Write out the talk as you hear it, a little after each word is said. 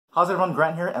How's everyone,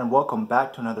 Grant here, and welcome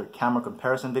back to another camera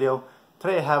comparison video.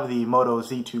 Today I have the Moto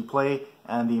Z2 Play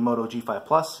and the Moto G5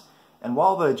 Plus. And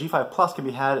while the G5 Plus can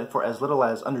be had for as little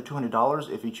as under $200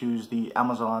 if you choose the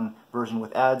Amazon version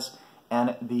with ads,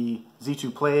 and the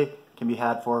Z2 Play can be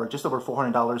had for just over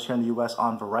 $400 here in the US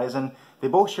on Verizon, they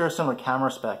both share similar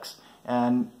camera specs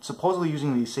and supposedly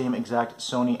using the same exact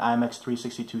Sony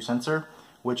IMX362 sensor,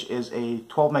 which is a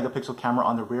 12 megapixel camera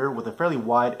on the rear with a fairly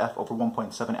wide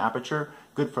f/1.7 aperture,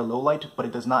 good for low light, but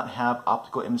it does not have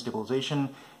optical image stabilization,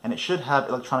 and it should have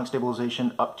electronic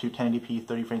stabilization up to 1080p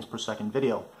 30 frames per second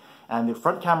video. And the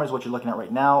front camera is what you're looking at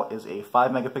right now, is a 5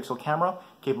 megapixel camera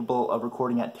capable of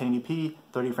recording at 1080p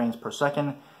 30 frames per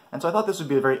second. And so I thought this would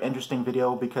be a very interesting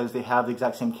video because they have the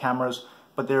exact same cameras,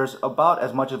 but there's about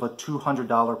as much of a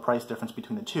 $200 price difference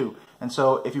between the two. And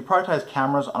so if you prioritize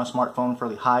cameras on a smartphone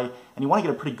fairly high and you want to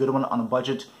get a pretty good one on a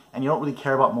budget and you don't really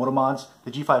care about Moto mods,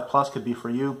 the G5 Plus could be for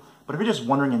you. But if you're just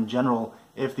wondering in general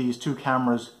if these two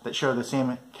cameras that share the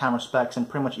same camera specs and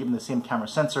pretty much even the same camera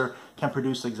sensor can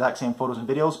produce the exact same photos and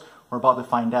videos, we're about to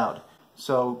find out.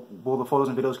 So will the photos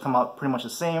and videos come out pretty much the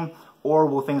same, or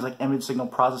will things like image signal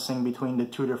processing between the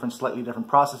two slightly different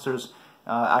processors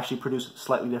actually produce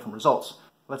slightly different results?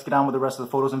 Let's get on with the rest of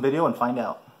the photos and video and find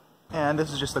out. And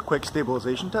this is just a quick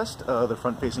stabilization test of the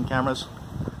front-facing cameras.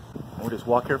 We'll just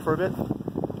walk here for a bit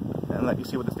and let you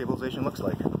see what the stabilization looks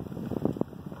like.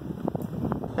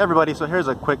 Hey everybody, so here's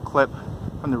a quick clip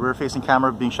from the rear-facing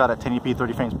camera being shot at 1080p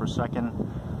 30 frames per second.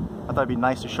 I thought it'd be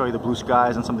nice to show you the blue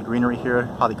skies and some of the greenery here,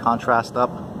 how they contrast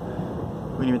up.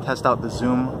 We can even test out the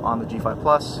zoom on the G5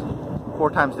 Plus.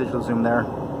 4x digital zoom there.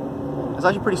 It's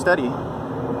actually pretty steady.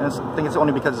 And I think it's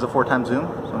only because it's a 4x zoom,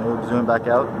 so maybe we'll zoom it back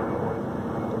out.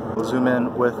 We'll zoom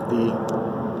in with the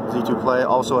Z2 Play,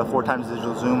 also a 4x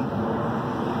digital zoom,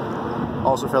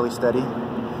 also fairly steady.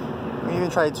 We even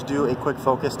tried to do a quick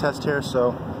focus test here,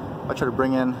 so I'll try to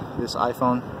bring in this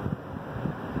iPhone,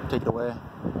 take it away.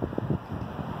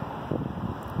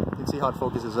 You can see how it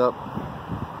focuses up.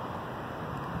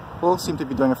 Both seem to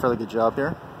be doing a fairly good job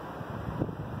here.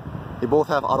 They both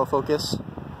have autofocus.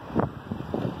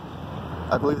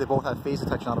 I believe they both have phase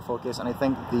detection autofocus, and I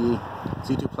think the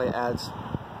Z2 Play adds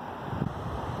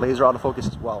laser autofocus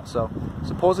as well. So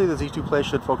supposedly the Z2 Play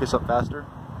should focus up faster,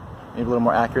 maybe a little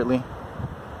more accurately,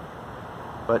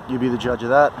 but you be the judge of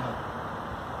that.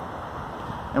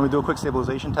 And we do a quick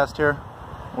stabilization test here.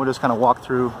 We'll just kind of walk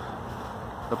through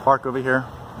the park over here.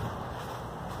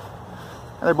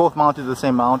 And they're both mounted to the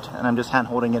same mount, and I'm just hand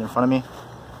holding it in front of me.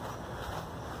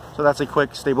 So that's a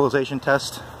quick stabilization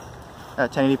test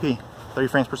at 1080p. 30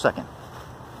 frames per second.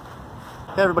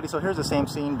 Hey everybody, so here's the same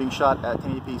scene being shot at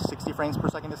 1080p 60 frames per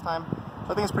second this time.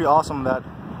 So I think it's pretty awesome that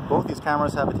both these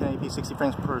cameras have a 1080p 60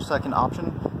 frames per second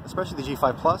option, especially the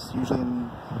G5 Plus. Usually in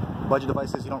budget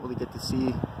devices you don't really get to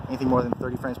see anything more than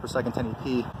 30 frames per second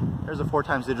 1080p. Here's a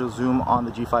 4x digital zoom on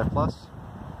the G5 Plus.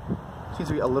 Seems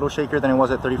to be a little shakier than it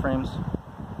was at 30 frames.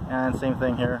 And same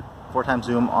thing here, 4x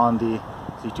zoom on the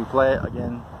Z2 Play.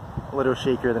 Again, a little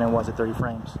shakier than it was at 30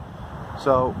 frames.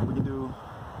 So we can do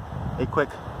a quick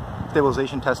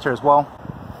stabilization test here as well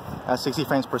at 60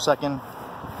 frames per second.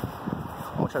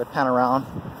 We'll try to pan around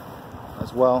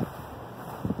as well.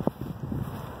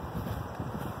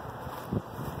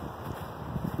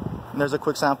 And there's a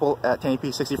quick sample at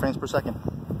 1080p 60 frames per second.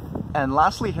 And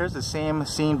lastly, here's the same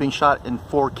scene being shot in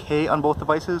 4K on both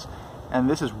devices. And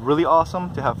this is really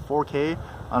awesome to have 4K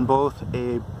on both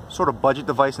a sort of budget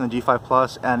device in the G5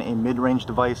 Plus and a mid-range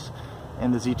device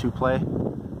in the Z2 Play.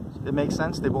 It makes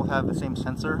sense, they both have the same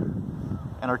sensor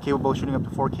and are capable of shooting up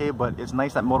to 4K, but it's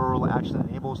nice that Motorola actually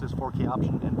enables this 4K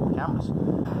option in both cameras.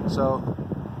 So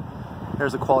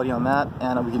here's the quality on that,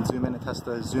 and we can zoom in and test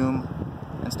the zoom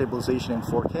and stabilization in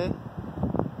 4K.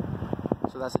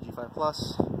 So that's the G5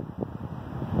 Plus.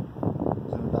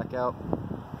 Zoom it back out,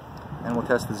 and we'll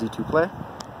test the Z2 Play.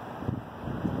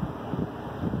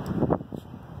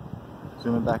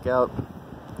 Zoom it back out.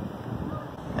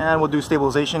 And we'll do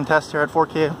stabilization test here at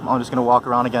 4K. I'm just going to walk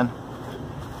around again.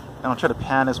 And I'll try to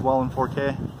pan as well in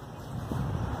 4K.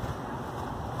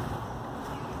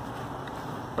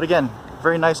 But again,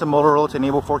 very nice of Motorola to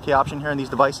enable 4K option here in these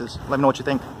devices. Let me know what you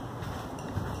think.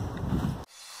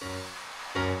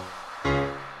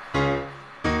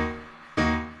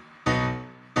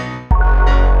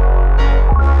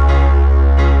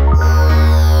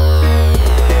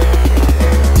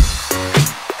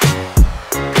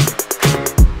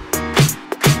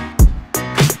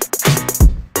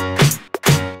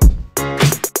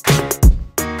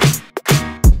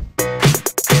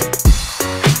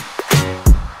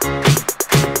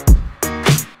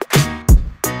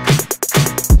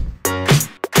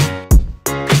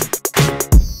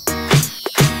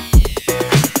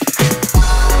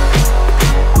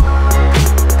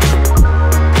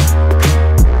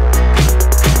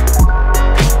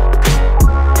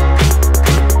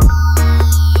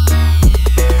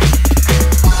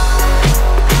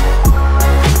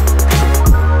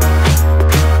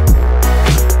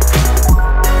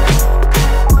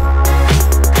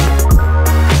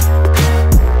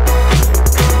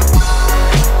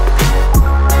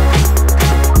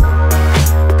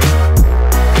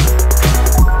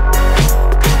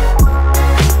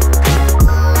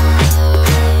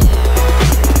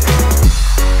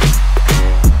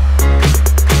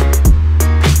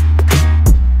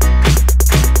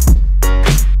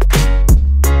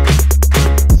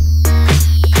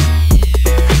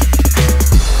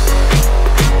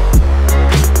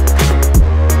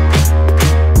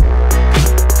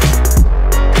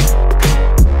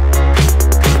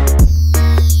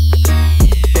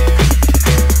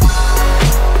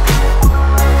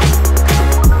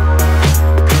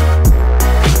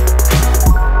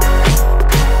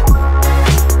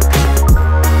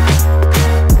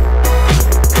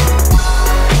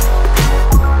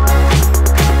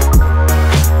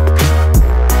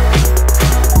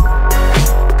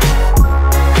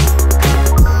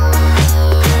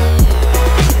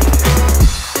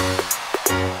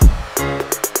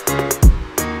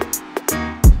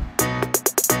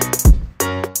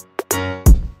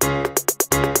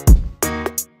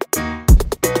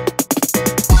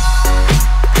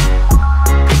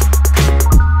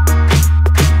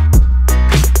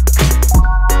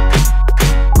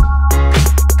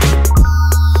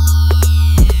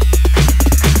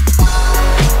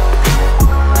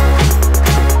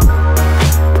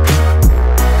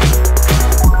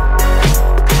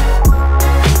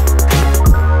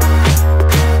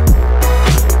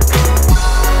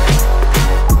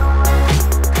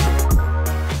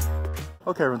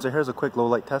 everyone, so here's a quick low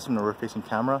light test from the rear facing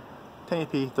camera.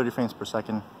 1080p, 30 frames per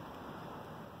second.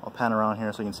 I'll pan around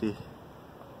here so you can see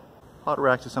how it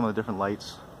reacts to some of the different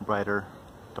lights, brighter,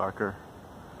 darker.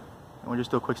 And we'll just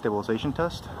do a quick stabilization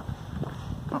test.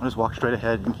 I'll just walk straight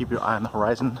ahead and keep your eye on the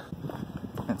horizon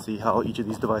and see how each of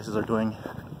these devices are doing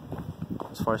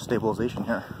as far as stabilization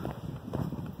here.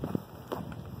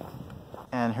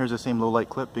 And here's the same low light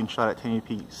clip being shot at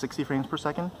 1080p 60 frames per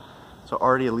second. So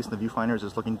already, at least in the viewfinders,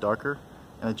 it's looking darker.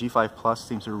 And the G5 Plus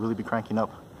seems to really be cranking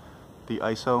up the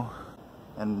ISO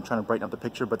and trying to brighten up the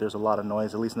picture, but there's a lot of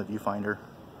noise, at least in the viewfinder.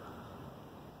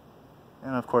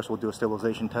 And of course, we'll do a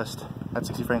stabilization test at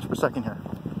 60 frames per second here.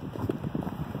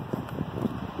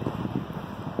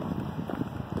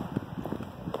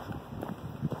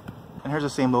 And here's the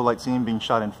same low light scene being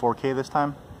shot in 4K this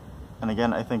time. And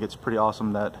again, I think it's pretty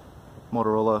awesome that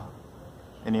Motorola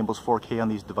enables 4K on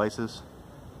these devices.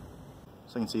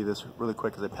 So you can see this really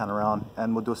quick as I pan around,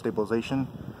 and we'll do a stabilization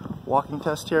walking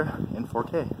test here in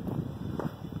 4K.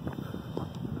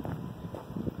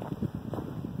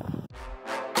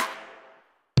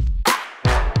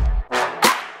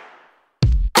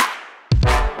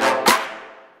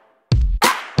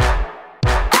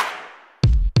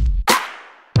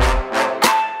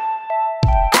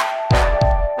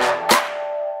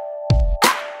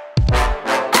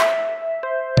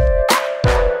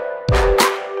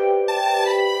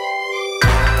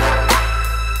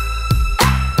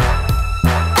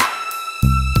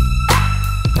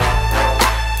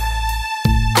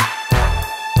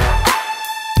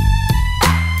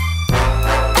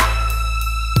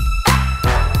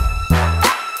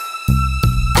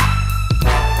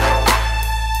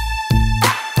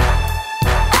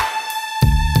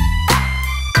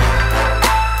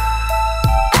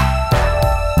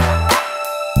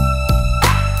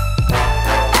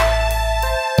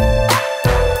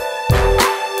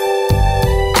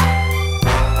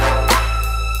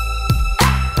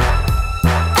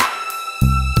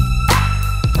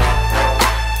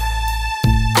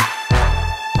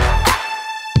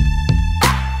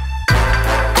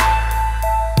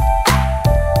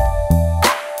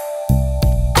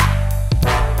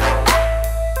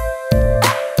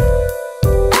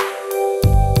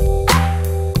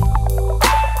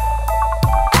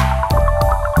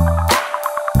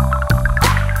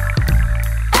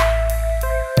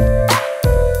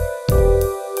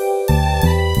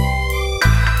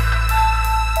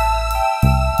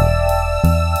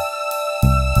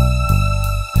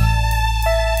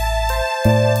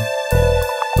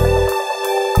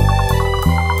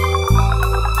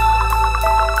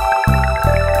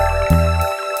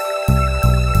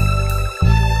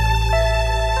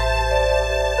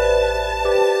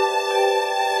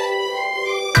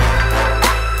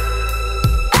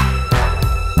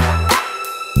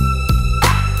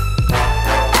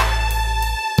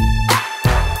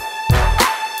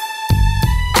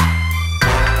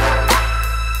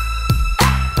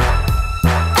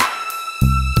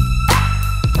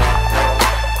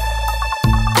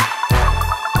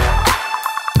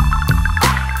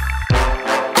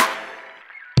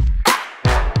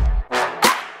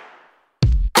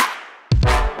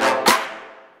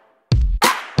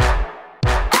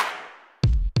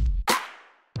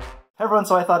 Hey everyone,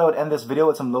 so I thought I would end this video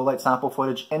with some low light sample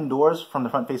footage indoors from the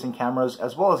front facing cameras,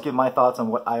 as well as give my thoughts on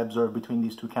what I observed between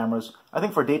these two cameras. I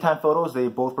think for daytime photos, they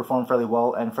both perform fairly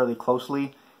well and fairly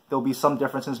closely. There'll be some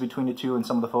differences between the two in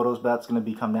some of the photos, but that's going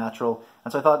to become natural.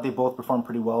 And so I thought they both performed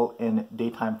pretty well in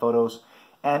daytime photos.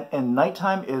 And in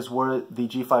nighttime is where the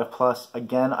G5 Plus,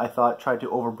 again, I thought tried to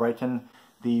over brighten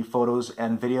the photos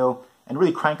and video and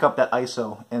really crank up that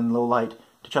ISO in low light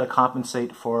to try to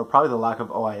compensate for probably the lack of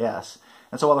OIS.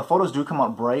 And so while the photos do come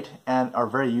out bright and are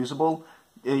very usable,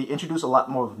 they introduce a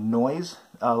lot more noise,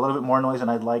 a little bit more noise than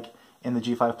I'd like in the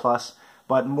G5 Plus.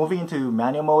 But moving into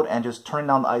manual mode and just turning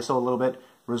down the ISO a little bit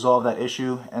resolved that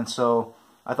issue. And so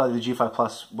I thought the G5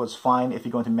 Plus was fine if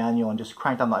you go into manual and just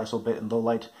crank down the ISO a bit in low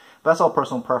light. But that's all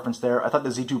personal preference there. I thought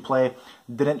the Z2 Play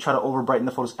didn't try to over brighten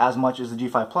the photos as much as the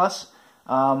G5 Plus.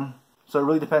 So it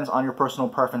really depends on your personal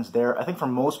preference there. I think for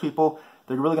most people,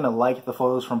 they're really going to like the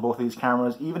photos from both of these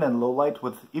cameras, even in low light,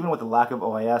 even with the lack of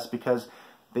OIS, because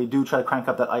they do try to crank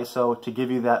up that ISO to give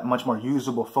you that much more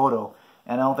usable photo.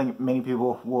 And I don't think many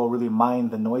people will really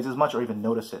mind the noise as much or even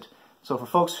notice it. So for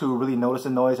folks who really notice the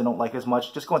noise and don't like it as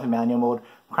much, just go into manual mode,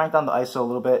 crank down the ISO a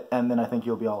little bit, and then I think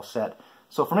you'll be all set.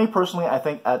 So for me personally, I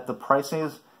think at the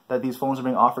prices that these phones are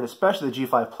being offered, especially the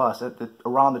G5 Plus, at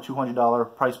around the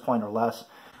 $200 price point or less,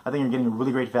 I think you're getting a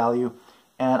really great value.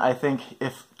 And I think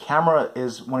if camera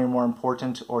is one of your more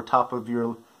important or top of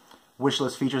your wish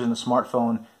list features in a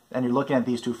smartphone, and you're looking at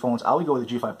these two phones, I would go with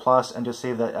the G5 Plus and just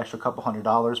save that extra couple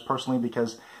 $100 personally,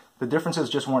 because the differences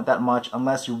just weren't that much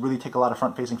unless you really take a lot of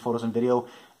front-facing photos and video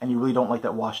and you really don't like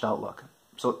that washed out look.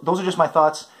 So those are just my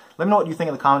thoughts. Let me know what you think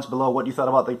in the comments below, what you thought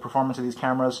about the performance of these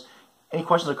cameras. Any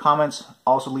questions or comments,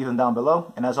 also leave them down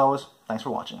below. And as always, thanks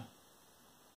for watching.